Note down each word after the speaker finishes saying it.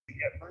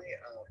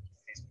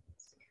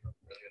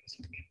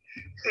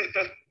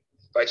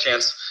by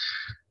chance.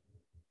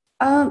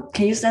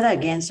 Can you say that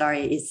again?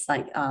 Sorry, it's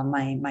like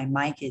my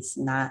mic is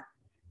not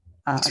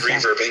It's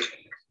adjust. reverbing.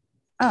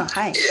 Oh,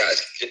 hi. Yeah,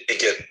 it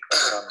get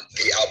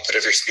the output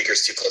of your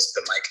speakers too close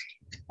to the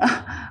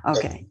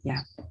Okay,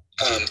 yeah.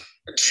 mic.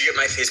 Did you get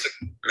my Facebook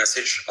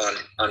message on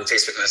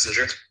Facebook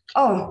Messenger?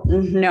 Oh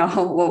no,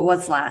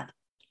 what's that?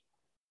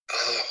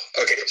 Oh,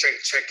 okay.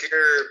 Check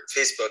your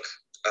Facebook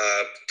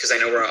because I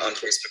know we're on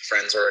Facebook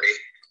friends already.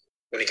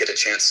 When you get a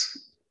chance.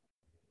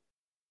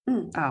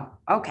 Oh,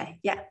 okay,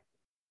 yeah.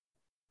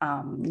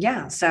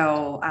 Yeah.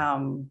 So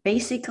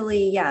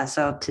basically, yeah.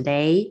 So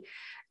today,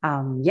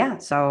 yeah.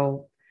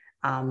 So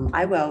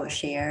I will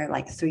share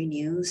like three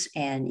news,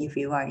 and if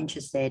you are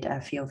interested,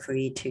 feel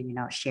free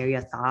to share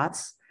your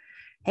thoughts.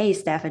 Hey,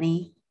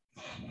 Stephanie.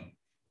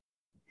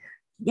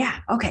 Yeah.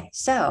 Okay.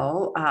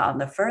 So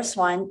the first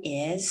one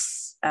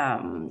is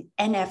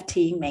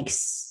NFT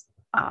makers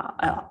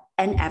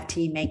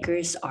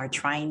are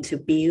trying to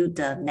build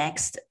the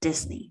next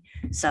Disney.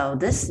 So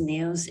this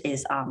news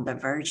is on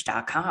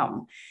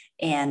TheVerge.com,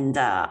 and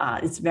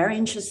it's very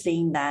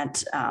interesting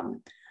that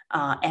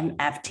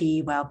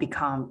NFT will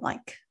become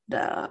like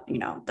the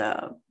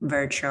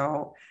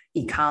virtual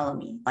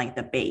economy, like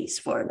the base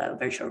for the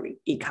virtual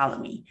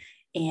economy.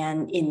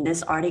 And in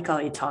this article,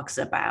 it talks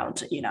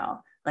about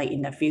like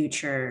in the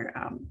future,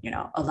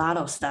 a lot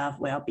of stuff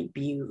will be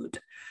built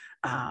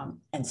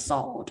and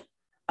sold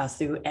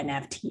through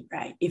NFT,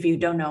 right? If you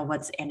don't know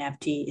what's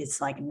NFT,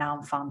 it's like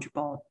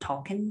non-fungible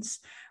tokens,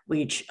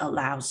 which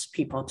allows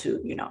people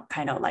to,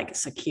 kind of like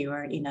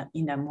secure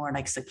in a more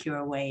like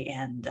secure way,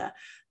 and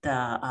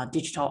the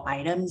digital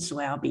items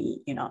will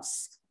be,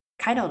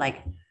 kind of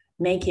like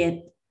make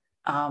it,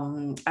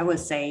 I would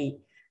say,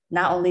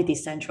 not only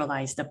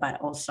decentralized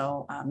but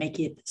also make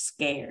it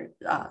scared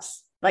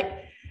us, like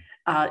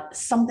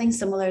something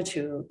similar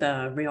to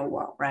the real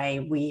world,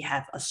 right? We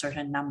have a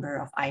certain number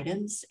of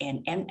items,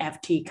 and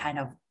NFT kind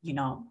of, you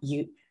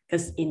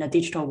because in the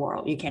digital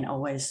world, you can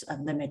always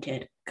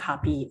unlimited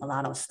copy a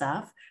lot of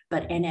stuff,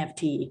 but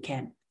NFT it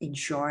can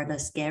ensure the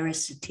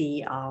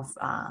scarcity of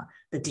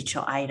the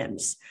digital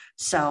items.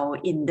 So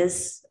in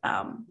this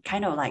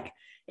kind of like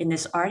in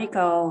this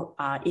article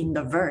in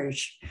The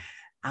Verge,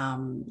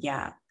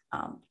 yeah,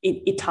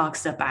 it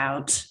talks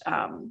about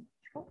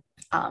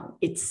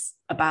it's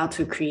about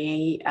to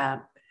create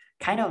a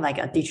kind of like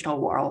a digital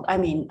world. I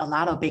mean, a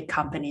lot of big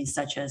companies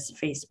such as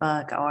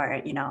Facebook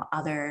or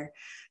other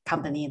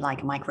company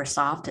like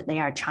Microsoft, they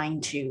are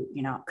trying to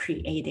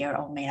create their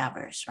own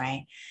metaverse,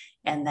 right?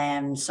 And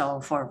then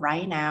so for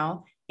right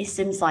now, it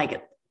seems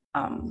like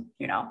a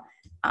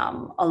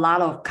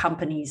lot of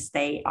companies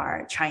they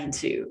are trying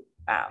to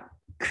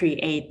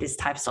create these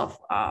types of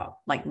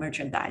like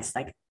merchandise,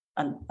 like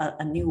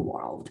a new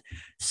world.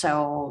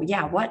 So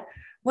yeah,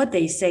 what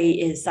they say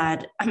is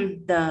that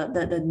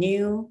the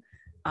new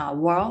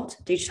world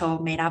digital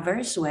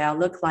metaverse will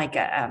look like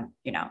a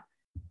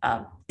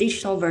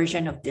digital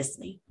version of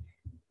Disney.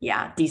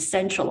 Yeah,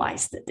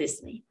 decentralized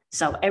Disney.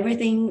 So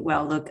everything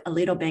will look a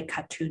little bit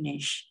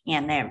cartoonish,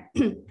 and then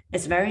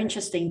it's very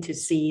interesting to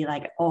see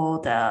like all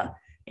the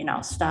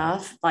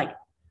stuff like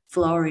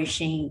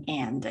flourishing,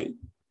 and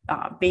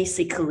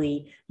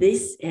basically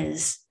this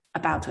is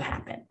about to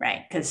happen,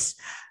 right? Because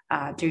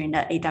during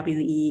the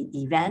AWE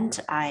event,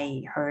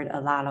 I heard a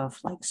lot of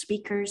like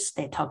speakers.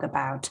 They talk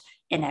about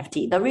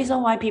NFT. The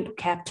reason why people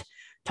kept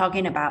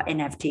talking about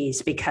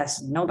NFTs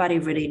because nobody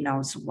really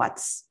knows what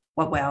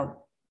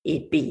will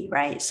it be,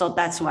 right? So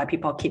that's why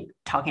people keep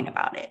talking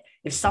about it.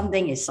 If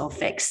something is so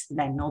fixed,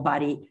 then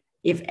nobody,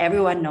 if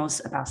everyone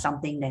knows about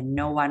something, then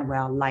no one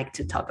will like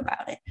to talk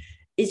about it.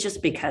 It's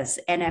just because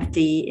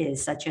NFT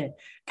is such a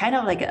kind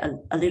of like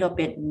a little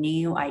bit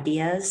new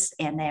ideas,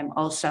 and then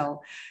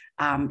also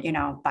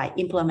by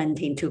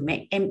implementing to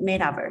make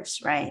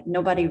metaverse, right?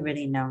 Nobody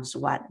really knows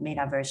what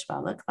metaverse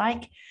will look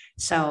like.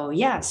 So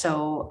yeah,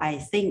 so I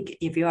think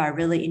if you are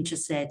really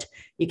interested,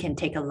 you can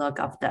take a look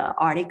of the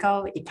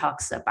article. It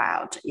talks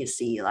about, you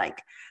see,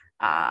 like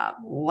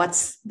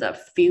what's the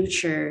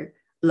future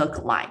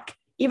look like.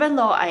 Even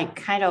though I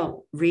kind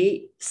of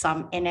read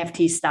some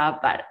NFT stuff,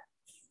 but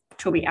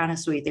to be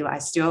honest with you, I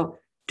still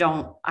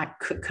don't,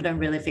 couldn't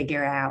really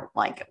figure out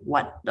like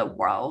what the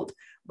world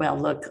will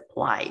look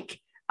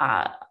like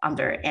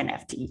under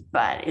NFT.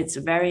 But it's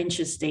very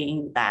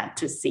interesting that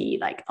to see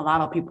like a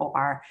lot of people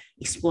are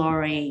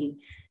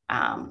exploring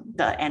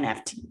the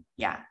NFT,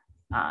 yeah,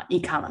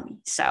 economy.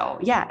 So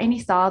yeah, any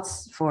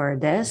thoughts for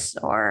this?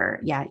 Or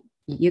yeah,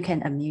 you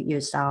can unmute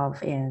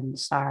yourself and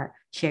start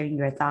sharing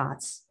your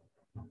thoughts.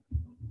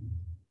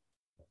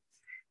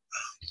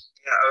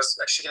 Yeah, I was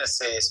actually going to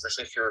say,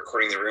 especially if you're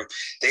recording the room,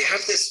 they have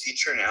this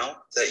feature now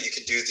that you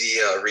can do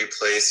the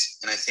replays,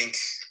 and I think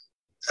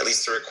at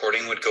least the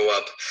recording would go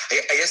up.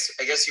 I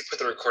guess you put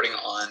the recording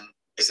on.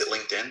 Is it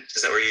LinkedIn?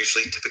 Is that where you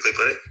usually typically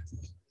put it?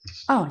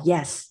 Oh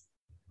yes.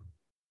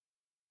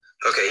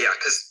 Okay, yeah,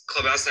 because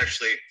Clubhouse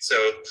actually.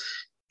 So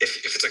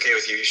if it's okay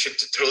with you, you should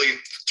totally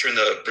turn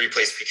the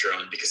replays feature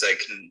on because I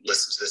can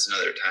listen to this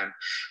another time.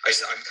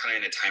 I'm kind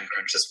of in a time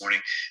crunch this morning.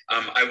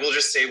 I will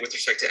just say with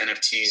respect to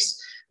NFTs,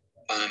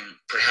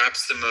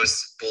 perhaps the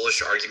most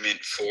bullish argument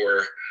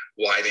for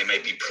why they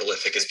might be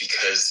prolific is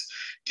because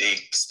they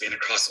span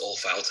across all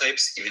file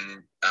types,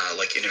 even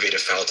like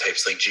innovative file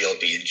types like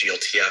GLB and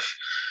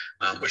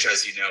GLTF, which,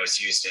 as you know,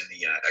 is used in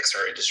the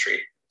XR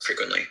industry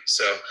frequently.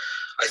 So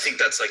I think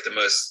that's like the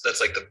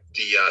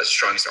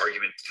strongest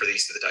argument for the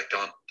use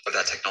of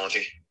that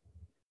technology.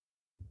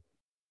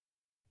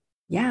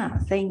 Yeah,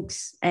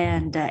 thanks.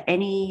 And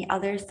any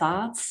other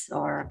thoughts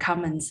or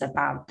comments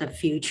about the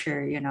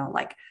future?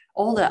 Like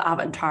all the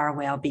avatar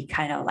will be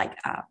kind of like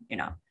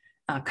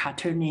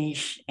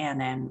cartoonish, and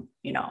then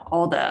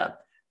all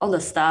the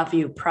stuff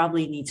you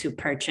probably need to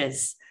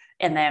purchase,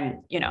 and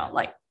then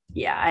like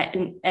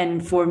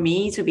and for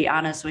me, to be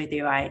honest with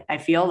you, I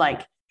feel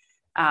like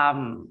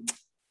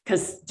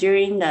because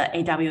during the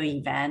AW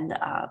event,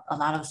 a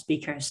lot of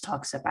speakers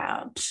talks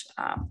about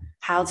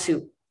how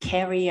to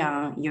carry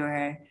on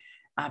your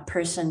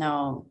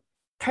personal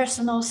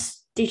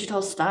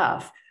digital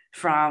stuff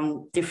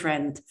from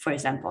different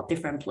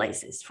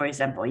places. For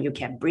example, you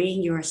can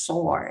bring your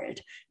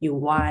sword you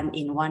won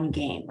in one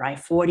game, right?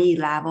 40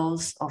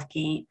 levels of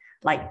game,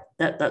 like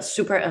the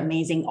super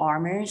amazing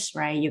armors,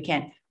 right? You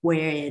can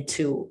wear it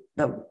to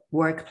the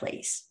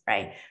workplace,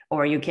 right?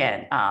 Or you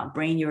can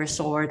bring your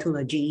sword to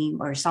the gym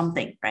or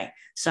something, right?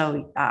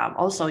 So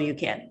also you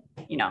can,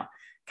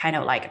 kind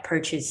of like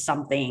purchase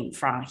something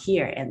from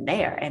here and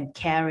there and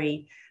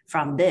carry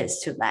from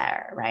this to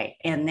there, right?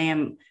 And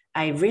then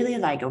I really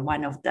like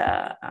one of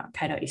the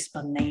kind of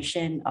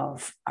explanation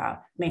of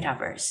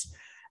metaverse.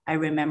 I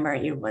remember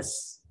it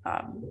was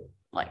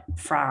like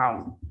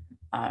from,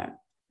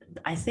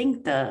 I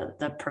think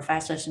the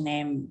professor's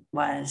name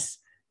was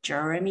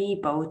Jeremy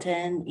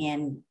Bolton,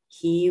 and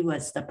he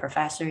was the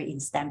professor in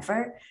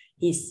Stanford.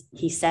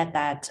 He said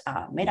that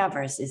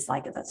metaverse is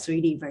like the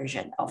 3D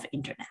version of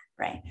internet,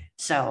 right?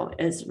 So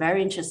it's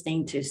very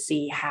interesting to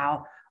see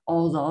how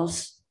all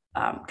those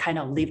kind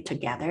of live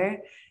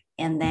together.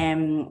 And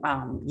then,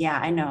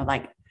 I know,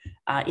 like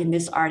in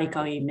this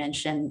article, you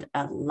mentioned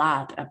a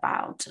lot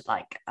about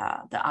like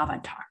the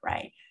avatar,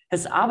 right?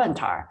 Because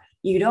avatar,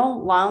 you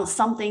don't want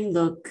something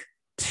look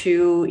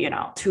too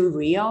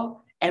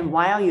real, and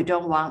while you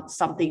don't want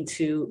something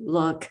to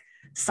look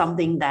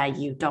something that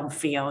you don't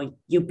feel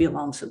you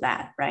belong to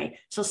that, right?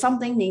 So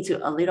something needs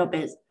to a little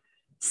bit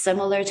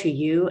similar to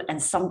you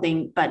and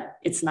something, but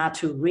it's not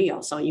too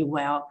real. So you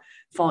will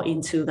fall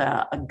into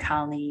the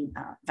uncanny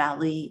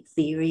valley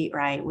theory,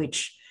 right?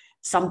 Which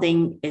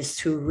something is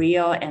too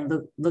real and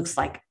looks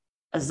like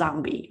a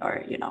zombie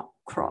or,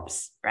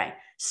 corpse, right?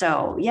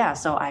 So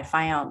so I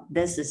find out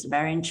this is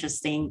very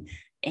interesting.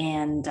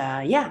 And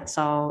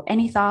so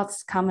any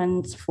thoughts,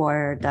 comments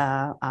for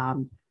the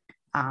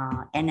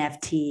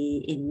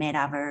NFT in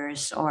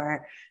metaverse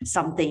or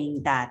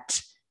something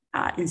that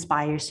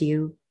inspires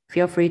you?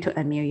 Feel free to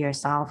unmute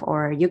yourself,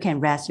 or you can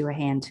raise your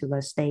hand to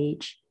the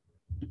stage.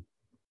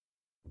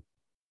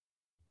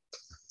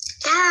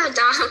 Yeah,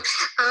 Dom.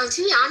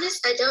 To be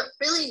honest, I don't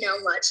really know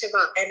much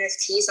about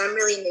NFTs. I'm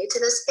really new to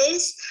the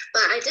space,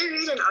 but I did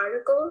read an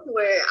article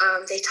where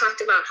they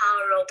talked about how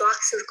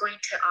Roblox is going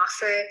to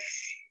offer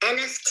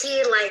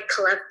NFT-like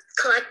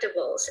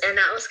collectibles, and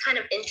that was kind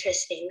of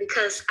interesting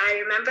because I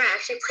remember I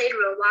actually played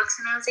Roblox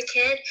when I was a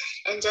kid,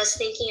 and just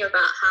thinking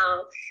about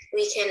how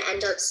we can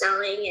end up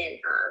selling and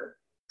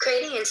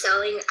creating and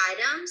selling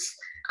items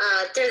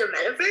through the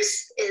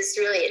metaverse is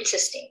really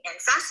interesting and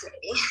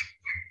fascinating.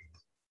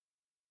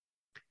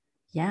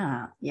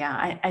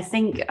 I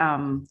think,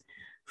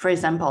 for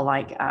example,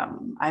 like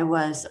I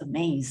was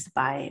amazed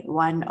by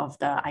one of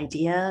the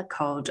idea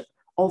called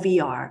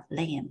OVR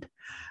Land.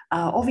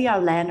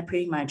 OVR Land,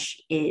 pretty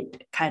much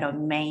it kind of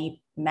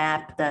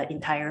map the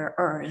entire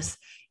Earth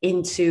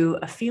into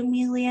a few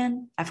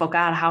million, I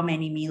forgot how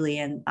many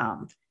million,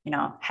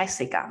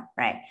 hexagon,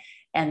 right?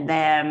 And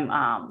then,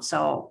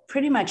 so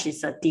pretty much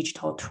it's a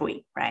digital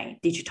twin, right?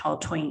 Digital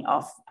twin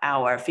of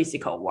our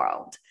physical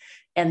world.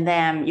 And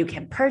then you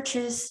can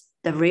purchase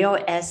the real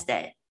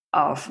estate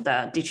of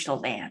the digital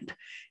land,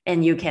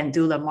 and you can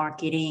do the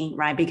marketing,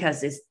 right?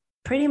 Because it's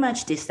pretty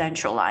much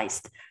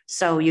decentralized.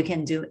 So you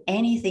can do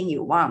anything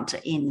you want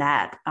in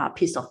that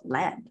piece of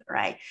land,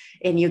 right?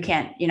 And you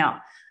can,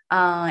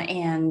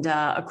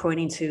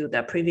 according to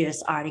the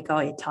previous article,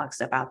 it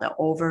talks about the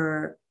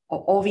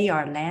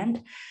OVR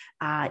land.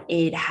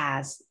 It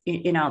has,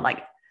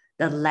 like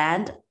the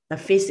land,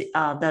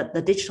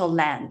 the digital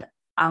land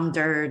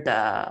under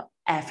the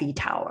Eiffel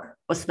Tower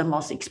was the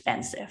most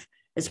expensive.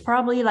 It's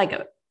probably like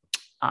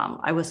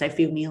I would say a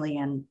few $1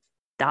 million,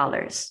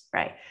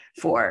 right,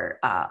 for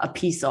a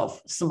piece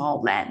of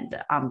small land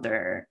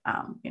under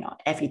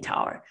Eiffel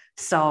Tower.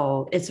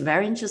 So it's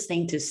very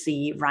interesting to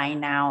see right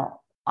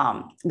now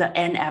the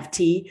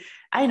NFT.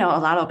 I know a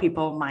lot of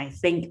people might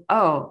think,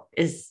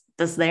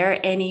 does there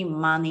any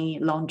money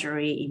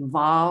laundering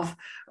involved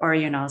or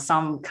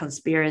some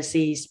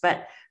conspiracies?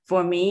 But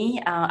for me,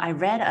 I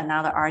read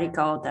another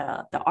article.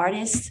 The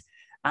artist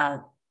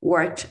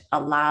worked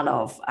a lot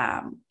of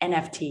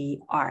NFT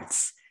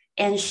arts.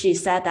 And she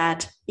said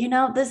that,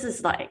 this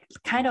is like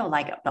kind of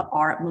like the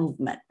art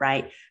movement,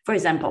 right? For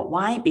example,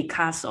 why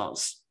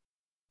Picasso's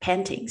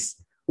paintings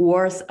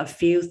worth a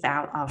few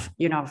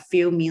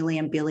few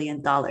million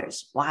billion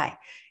dollars? Why?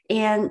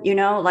 And,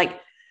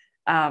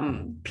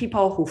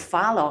 people who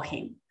follow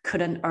him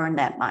couldn't earn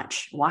that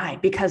much. Why?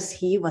 Because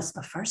he was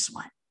the first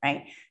one,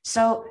 right?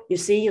 So you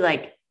see,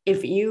 like,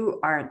 if you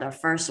are the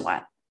first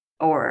one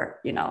or,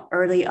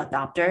 early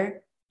adopter,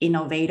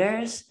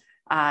 innovators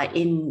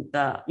in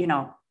the,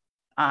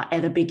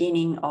 at the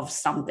beginning of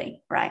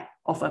something, right?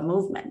 Of a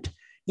movement,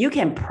 you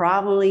can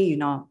probably,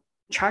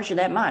 charge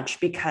that much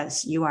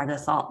because you are the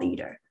thought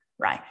leader,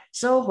 right?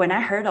 So when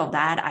I heard of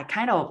that, I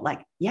kind of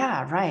like,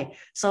 yeah, right.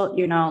 So,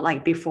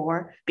 like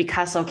before,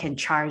 Picasso can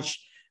charge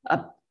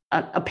a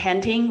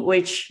painting,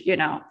 which,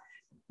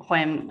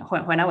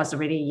 when I was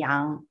really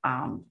young,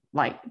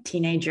 like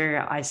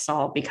teenager, I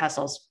saw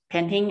Picasso's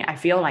painting. I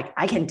feel like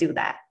I can do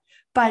that.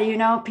 But,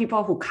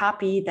 people who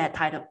copy that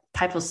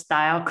type of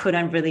style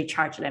couldn't really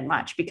charge that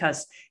much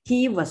because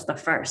he was the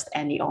first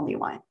and the only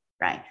one,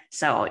 right?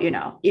 So,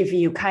 if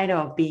you kind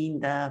of being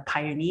the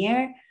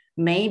pioneer,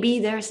 maybe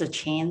there's a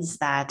chance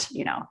that,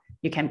 you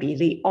can be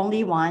the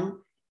only one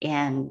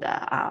and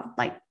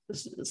like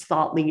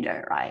thought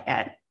leader, right?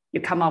 And you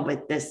come up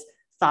with this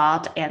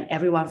thought and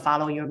everyone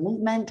follow your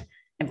movement,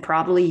 and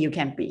probably you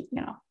can be,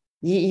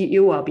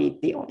 you will be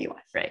the only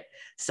one, right?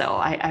 So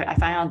I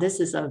found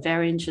this is a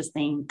very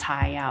interesting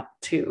tie up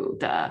to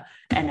the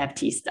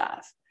NFT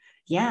stuff.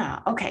 Yeah,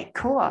 okay,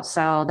 cool.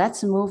 So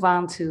let's move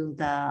on to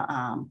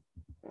the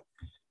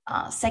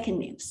second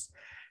news.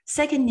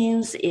 Second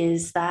news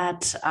is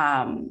that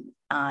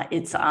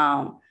it's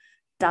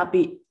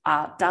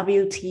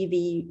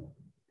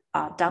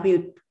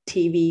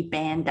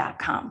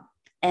WTVBand.com,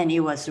 and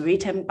it was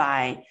written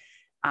by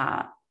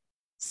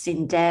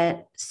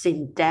Syndicate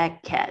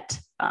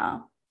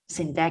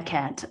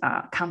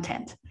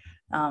Content.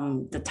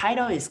 The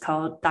title is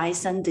called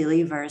Dyson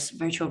Delivers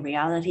Virtual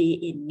Reality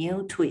in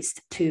New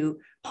Twist to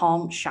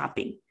Home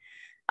Shopping.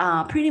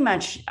 Pretty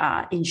much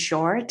in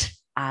short,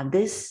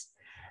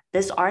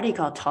 this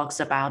article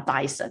talks about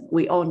Dyson.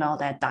 We all know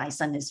that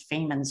Dyson is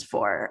famous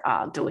for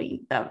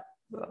doing the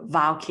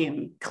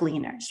vacuum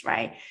cleaners,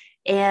 right?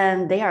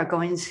 And they are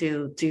going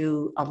to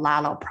do a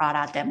lot of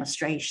product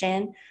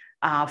demonstration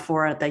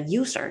for the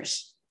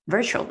users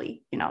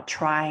virtually,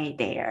 try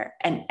their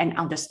and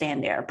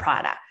understand their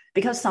product,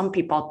 because some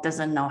people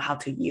doesn't know how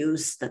to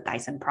use the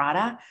Dyson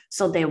product.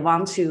 So they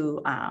want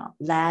to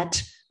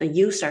let the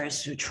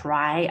users to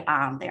try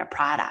on their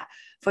product.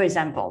 For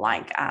example,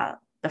 like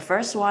the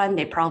first one,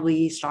 they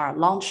probably start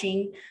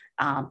launching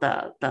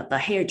the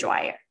hair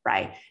dryer,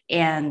 right?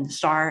 And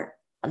start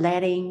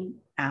letting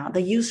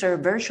the user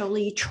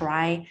virtually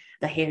try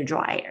the hair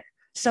dryer.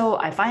 So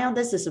I find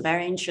this is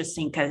very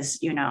interesting because,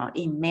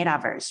 in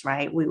metaverse,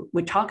 right,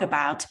 we talk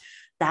about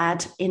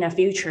that in the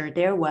future,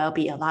 there will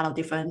be a lot of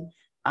different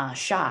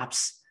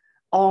shops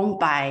owned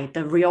by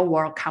the real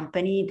world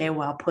company. They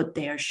will put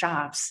their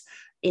shops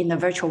in the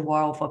virtual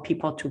world for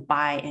people to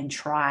buy and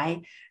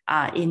try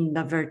in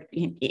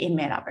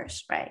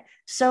metaverse, right?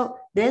 So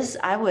this,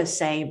 I would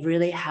say,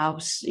 really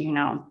helps,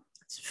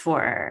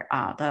 for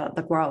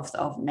the growth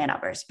of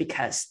metaverse,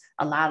 because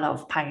a lot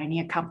of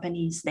pioneer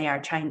companies, they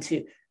are trying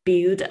to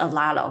build a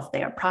lot of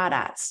their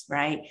products,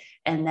 right?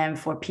 And then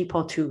for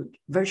people to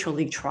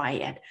virtually try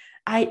it.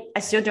 I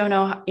still don't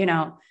know,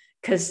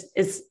 because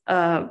it's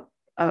a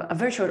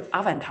virtual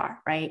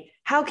avatar, right?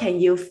 How can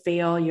you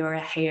feel your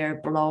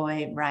hair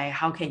blowing, right?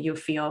 How can you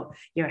feel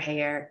your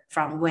hair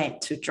from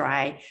wet to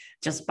dry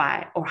just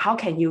by, or how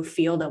can you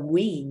feel the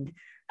wind,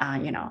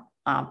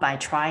 by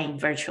trying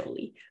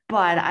virtually?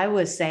 But I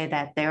would say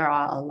that there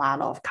are a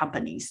lot of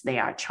companies, they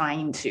are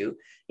trying to,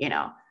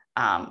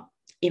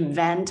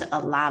 invent a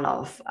lot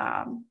of,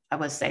 I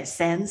would say,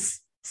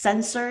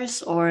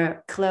 sensors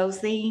or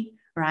clothing,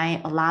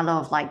 right? A lot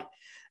of like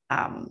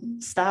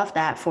stuff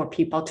that for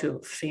people to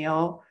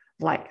feel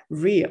like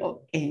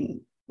real,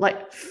 in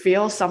like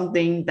feel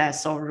something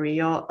that's so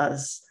real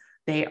as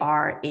they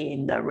are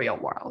in the real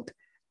world.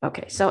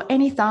 Okay, so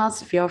any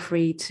thoughts? Feel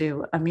free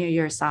to unmute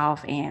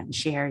yourself and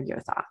share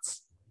your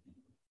thoughts.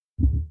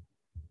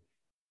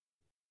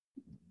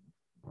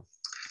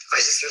 I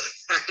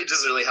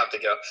just really have to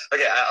go.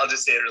 Okay, I'll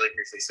just say it really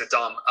briefly. So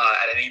Dom,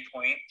 at any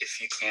point,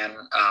 if you can,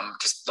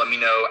 just let me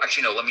know.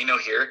 Actually, no, let me know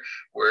here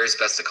where is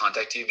best to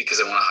contact you, because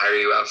I want to hire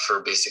you out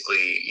for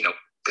basically,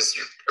 because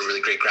you're a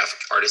really great graphic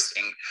artist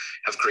and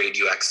have great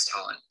UX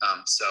talent.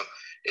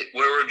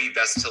 Where would be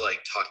best to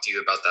like talk to you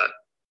about that?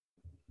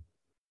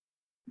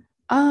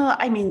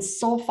 I mean,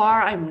 so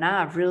far I'm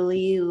not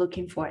really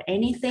looking for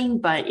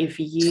anything, but if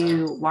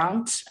you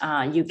want,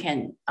 you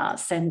can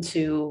send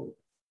to,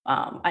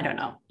 I don't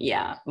know,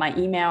 my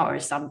email or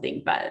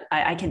something, but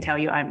I can tell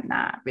you I'm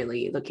not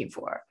really looking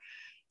for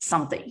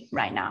something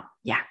right now.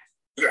 Yeah.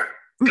 Yeah.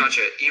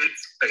 Gotcha. Even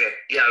okay,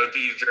 yeah, it would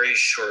be very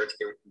short.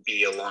 It would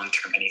be a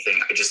long-term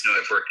anything. I just know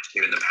I've worked with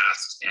you in the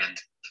past,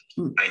 and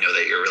I know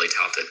that you're really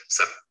talented.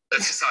 So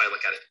that's just how I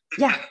look at it.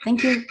 Yeah,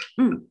 thank you.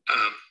 Can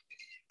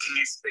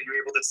you are you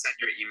able to send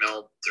your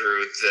email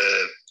through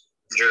the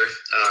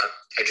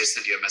I just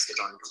sent you a message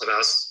on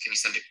Clubhouse. Can you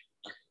send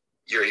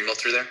your email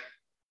through there?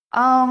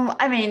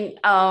 I mean,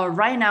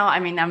 right now, I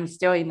mean, I'm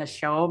still in the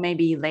show.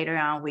 Maybe later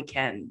on we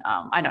can,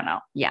 I don't know.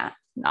 Yeah.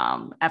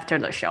 After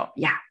the show.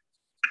 Yeah.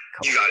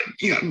 Cool. You got it.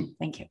 You got it.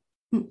 Thank you.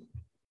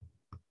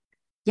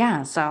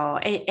 Yeah. So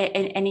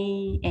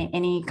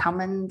any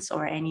comments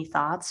or any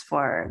thoughts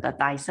for the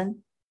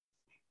Dyson?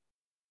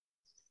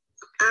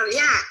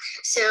 Yeah,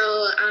 so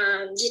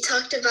you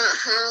talked about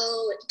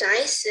how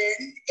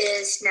Dyson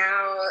is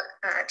now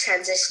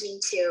transitioning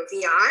to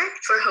VR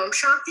for home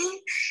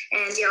shopping.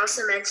 And you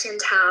also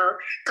mentioned how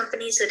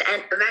companies would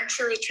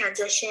eventually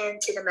transition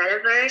to the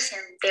metaverse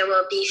and they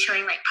will be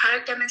showing like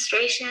product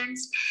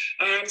demonstrations.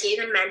 And you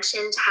even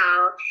mentioned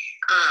how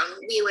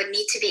we would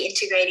need to be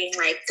integrating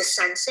like the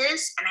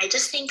senses. And I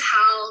just think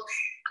how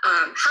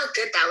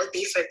good that would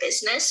be for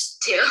business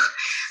too.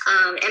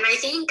 And I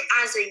think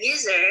as a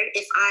user,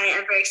 if I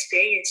ever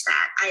experience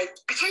that, I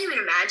can't even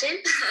imagine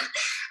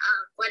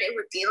what it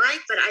would be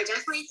like, but I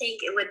definitely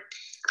think it would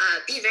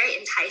be very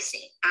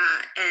enticing.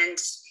 And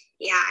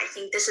yeah, I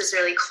think this is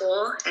really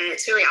cool. And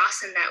it's really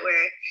awesome that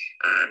we're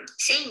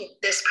seeing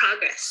this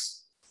progress.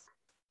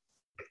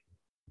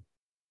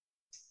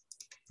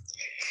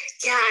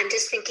 Yeah, I'm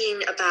just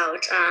thinking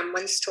about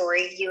one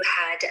story you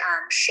had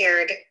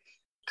shared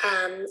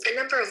a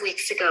number of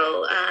weeks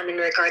ago in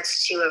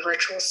regards to a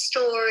virtual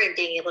store and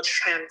being able to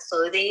try on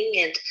clothing.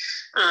 And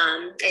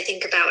I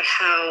think about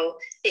how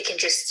it can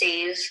just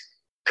save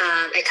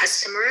a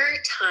customer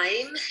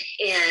time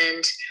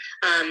and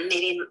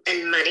maybe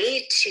and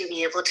money to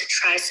be able to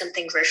try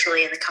something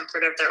virtually in the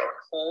comfort of their own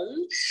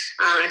home.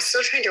 I'm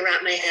still trying to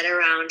wrap my head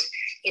around,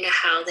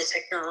 how the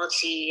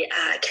technology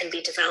can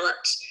be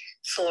developed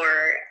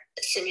for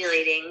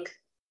simulating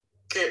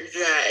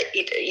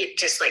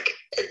just like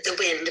the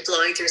wind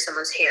blowing through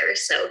someone's hair.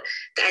 So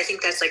I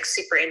think that's like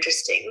super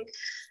interesting.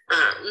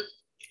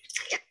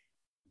 Yeah.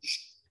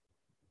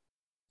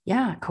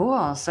 Yeah,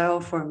 cool. So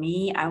for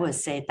me, I would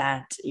say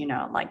that,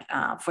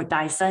 for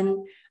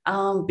Dyson,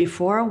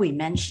 before we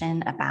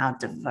mentioned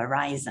about the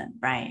Verizon,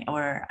 right?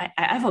 Or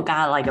I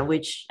forgot like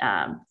which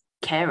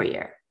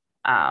carrier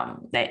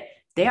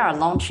they are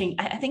launching.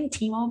 I think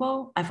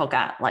T-Mobile. I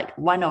forgot like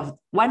one of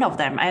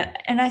them,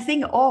 and I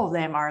think all of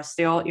them are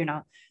still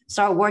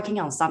start working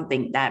on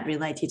something that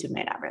related to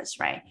metaverse,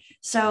 right?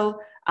 So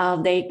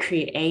they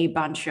create a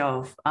bunch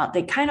of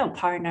they kind of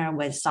partner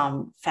with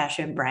some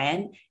fashion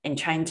brand and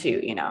trying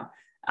to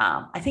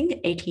I think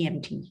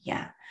AT&T,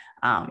 yeah.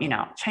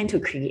 Trying to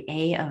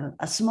create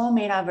a small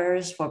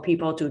metaverse for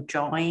people to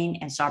join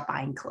and start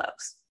buying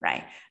clothes,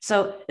 right?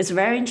 So it's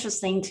very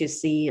interesting to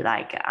see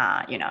like,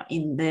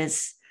 in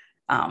this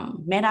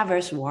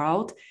metaverse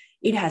world,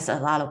 it has a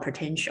lot of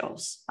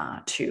potentials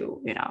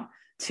to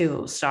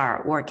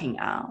start working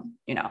on,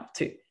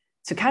 to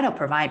kind of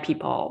provide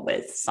people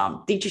with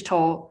some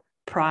digital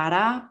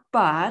product,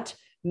 but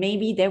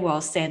maybe they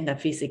will send the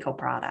physical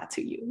product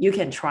to you. You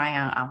can try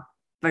on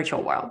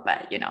virtual world,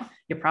 but you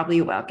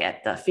probably will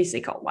get the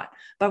physical one,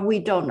 but we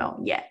don't know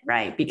yet,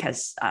 right?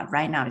 Because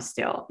right now it's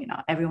still,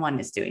 everyone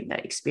is doing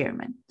the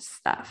experiment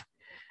stuff.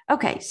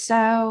 Okay,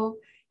 so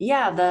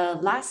yeah, the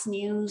last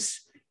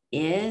news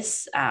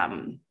is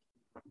metaverse.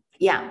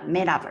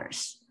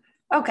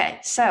 Okay,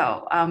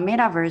 so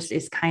metaverse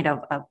is kind of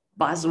a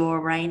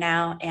buzzword right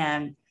now,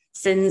 and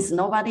since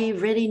nobody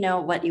really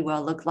know what it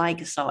will look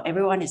like, so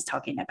everyone is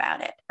talking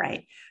about it,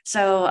 right?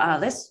 So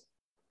this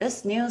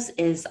news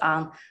is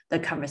on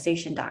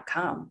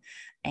theconversation.com,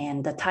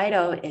 and the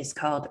title is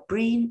called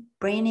Bringing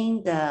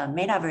the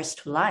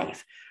Metaverse to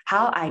Life,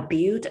 How I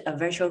Built a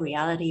Virtual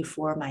Reality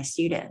for My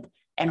Student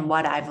and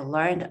What I've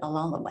Learned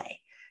Along the Way.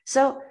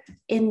 So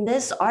in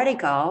this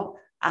article,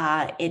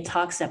 it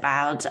talks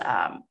about,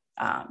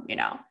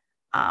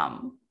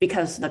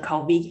 because the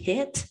COVID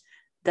hit,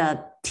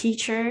 the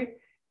teacher,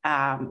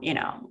 at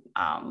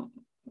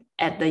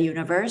the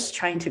university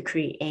trying to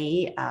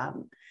create a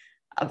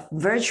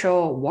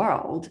virtual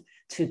world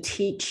to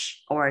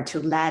teach or to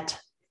let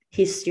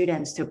his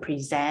students to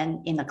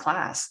present in the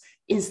class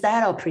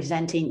instead of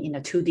presenting in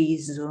a 2D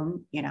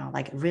Zoom,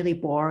 like really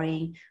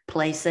boring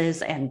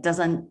places and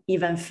doesn't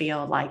even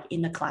feel like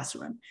in the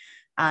classroom.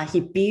 He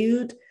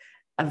built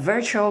a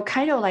virtual,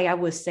 kind of like I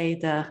would say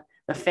the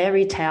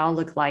fairy tale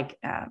look like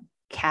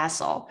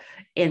castle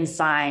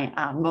inside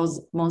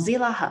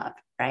Mozilla Hub,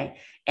 right?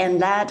 And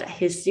let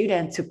his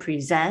students to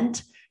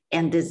present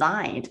and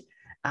design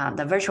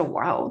the virtual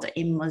world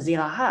in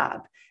Mozilla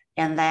Hub,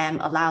 and then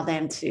allow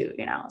them to,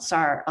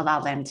 allow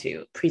them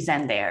to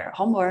present their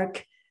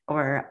homework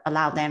or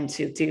allow them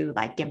to do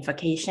like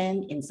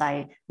gamification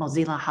inside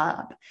Mozilla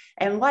Hub.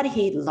 And what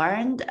he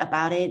learned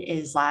about it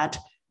is that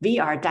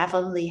VR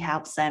definitely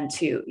helps them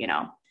to,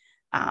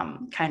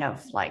 kind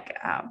of like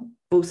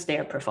boost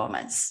their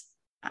performance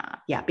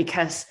yeah,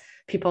 because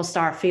people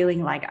start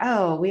feeling like,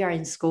 oh, we are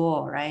in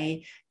school,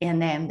 right?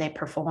 And then they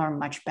perform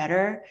much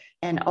better.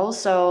 And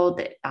also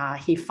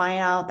he find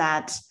out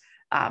that,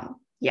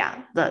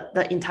 yeah,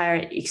 the entire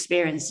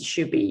experience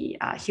should be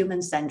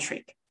human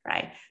centric,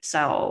 right?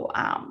 So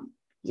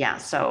yeah,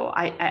 so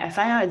I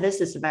find out this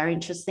is very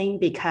interesting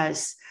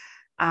because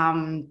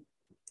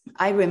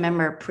I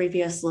remember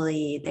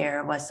previously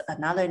there was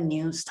another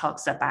news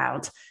talks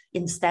about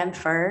in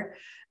Stanford,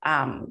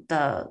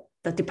 the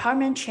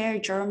department chair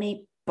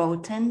Jeremy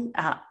Bolton.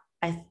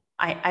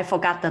 I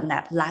forgot the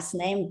last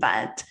name,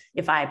 but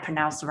if I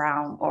pronounce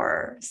wrong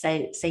or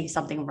say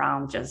something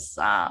wrong, just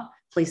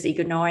please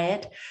ignore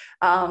it.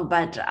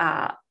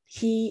 But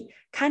he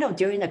kind of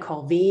during the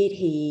COVID,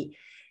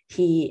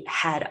 he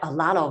had a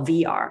lot of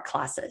VR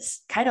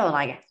classes, kind of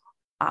like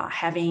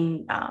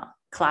having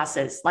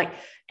classes like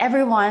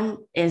everyone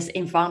is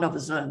in front of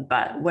Zoom,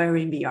 but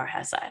wearing VR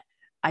headset.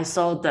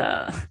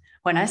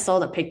 When I saw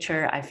the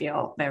picture, I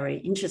feel very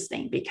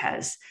interesting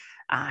because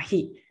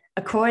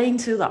according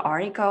to the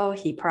article,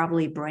 he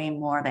probably bring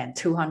more than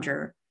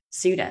 200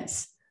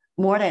 students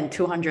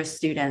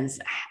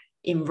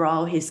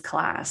enroll his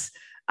class.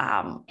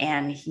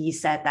 And he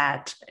said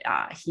that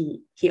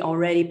he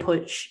already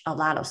pushed a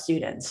lot of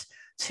students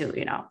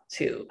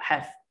to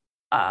have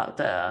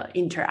the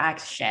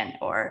interaction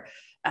or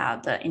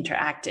the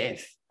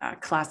interactive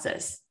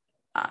classes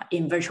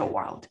in virtual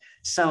world.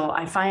 So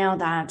I find out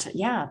that,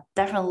 yeah,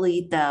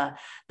 definitely the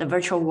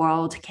virtual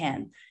world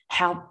can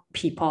help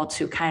people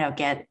to kind of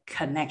get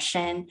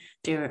connection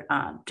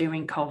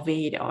during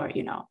COVID, or,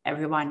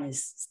 everyone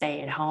is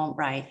stay at home,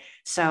 right?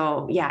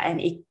 So yeah, and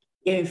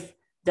if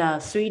the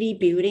 3D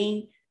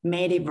building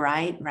made it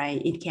right,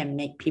 it can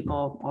make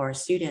people or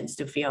students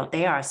to feel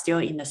they are still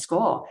in the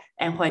school.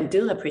 And when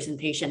do the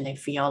presentation, they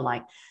feel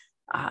like,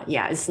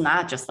 yeah, it's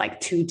not just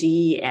like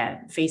 2D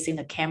and facing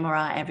the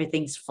camera,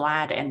 everything's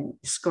flat and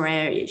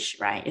squarish,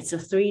 right? It's a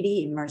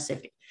 3D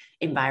immersive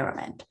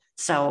environment.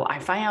 So I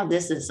find out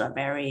this is a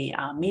very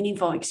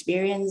meaningful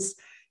experience.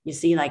 You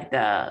see, like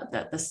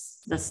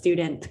the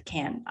student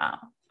can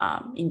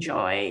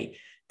enjoy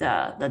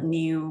the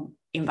new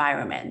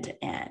environment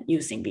and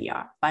using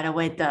VR. By the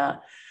way,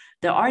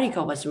 the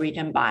article was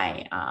written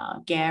by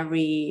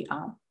Gary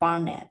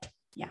Barnett.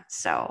 Yeah.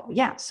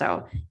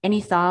 So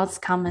any thoughts,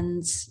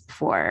 comments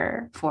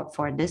for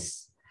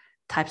this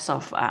types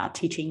of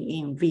teaching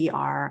in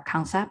VR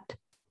concept?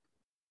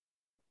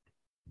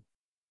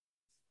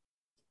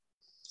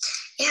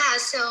 Yeah,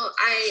 so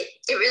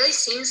it really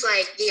seems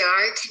like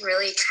VR can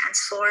really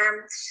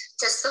transform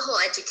just the whole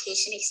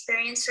education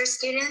experience for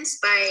students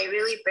by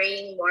really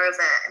bringing more of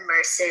an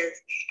immersive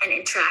and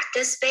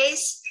interactive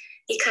space.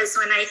 Because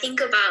when I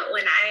think about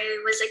when I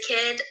was a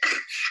kid,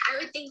 I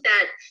would think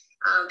that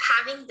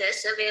having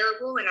this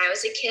available when I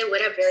was a kid would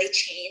have really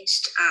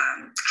changed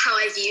how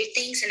I viewed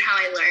things and how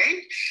I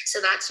learned. So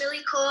that's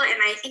really cool.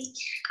 And I think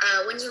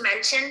when you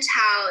mentioned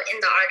how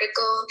in the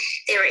article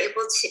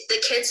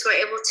the kids were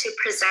able to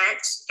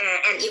present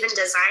and even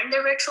design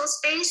their virtual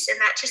space,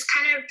 and that just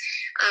kind of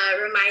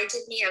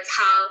reminded me of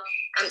how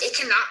it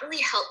can not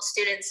only help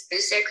students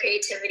boost their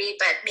creativity,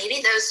 but maybe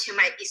those who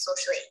might be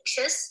socially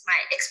anxious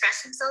might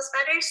express themselves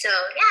better. So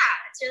yeah,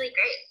 it's really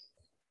great.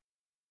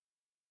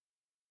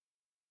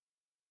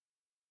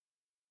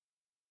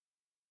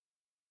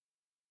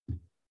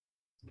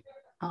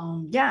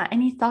 Yeah,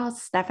 any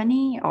thoughts,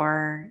 Stephanie?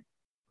 Or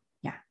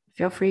yeah,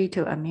 feel free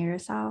to unmute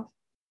yourself.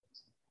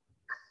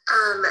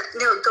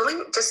 No,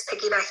 just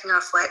piggybacking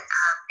off what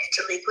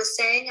Angelique was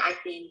saying, I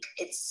think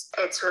it's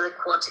really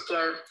cool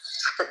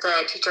that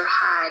the teacher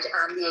had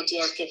the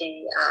idea of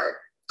giving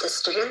the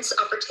students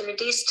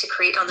opportunities to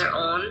create on their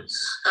own,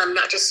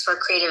 not just for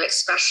creative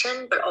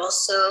expression, but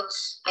also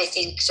I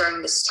think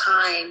during this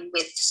time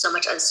with so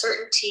much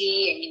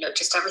uncertainty and,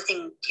 just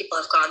everything people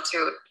have gone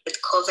through with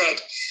COVID,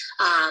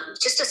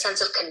 just a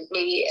sense of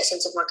maybe a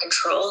sense of more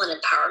control and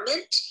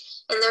empowerment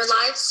in their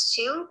lives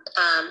too,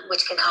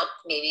 which can help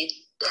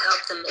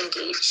them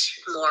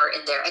engage more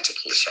in their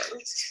education.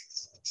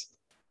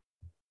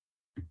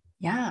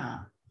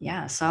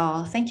 Yeah.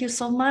 So thank you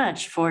so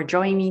much for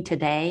joining me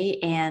today.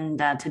 And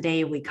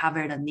today we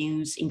covered the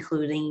news,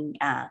 including,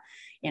 a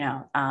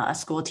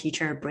school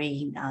teacher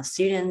bringing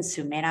students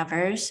to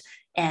Metaverse,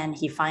 and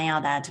he found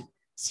out that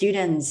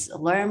students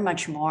learn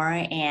much more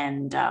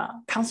and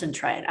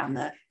concentrate on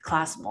the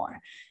class more.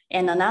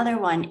 And another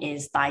one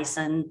is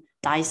Dyson.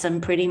 Dyson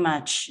pretty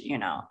much,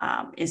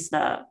 is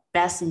the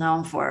best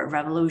known for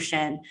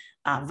revolution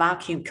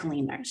vacuum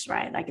cleaners,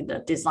 right? Like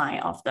the design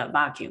of the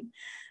vacuum.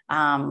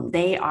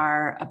 They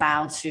are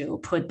about to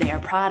put their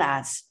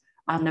products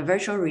on the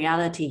virtual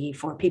reality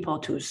for people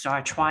to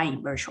start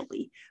trying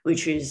virtually,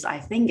 which is, I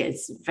think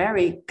it's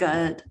very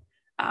good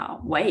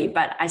way,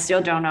 but I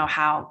still don't know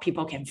how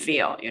people can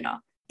feel,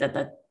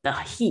 the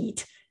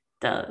heat,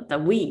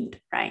 the wind,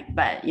 right?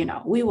 But,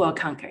 we will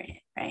conquer it,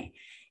 right?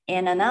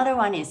 And another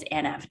one is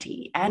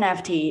NFT.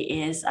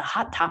 NFT is a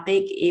hot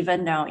topic,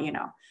 even though,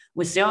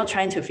 we're still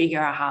trying to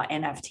figure out how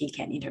NFT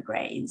can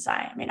integrate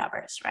inside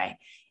Metaverse, right?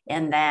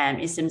 And then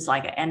it seems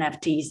like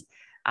NFTs,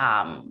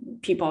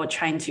 people are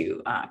trying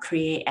to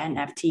create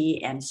NFT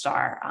and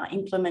start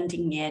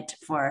implementing it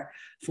for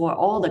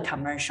all the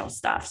commercial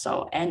stuff.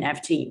 So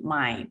NFT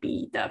might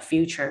be the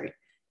future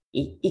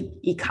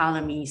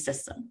economy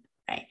system,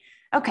 right?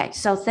 Okay,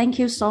 so thank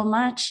you so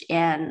much,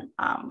 and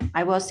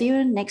I will see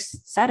you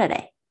next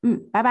Saturday.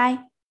 Bye-bye.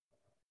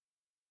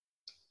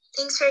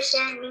 Thanks for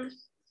sharing.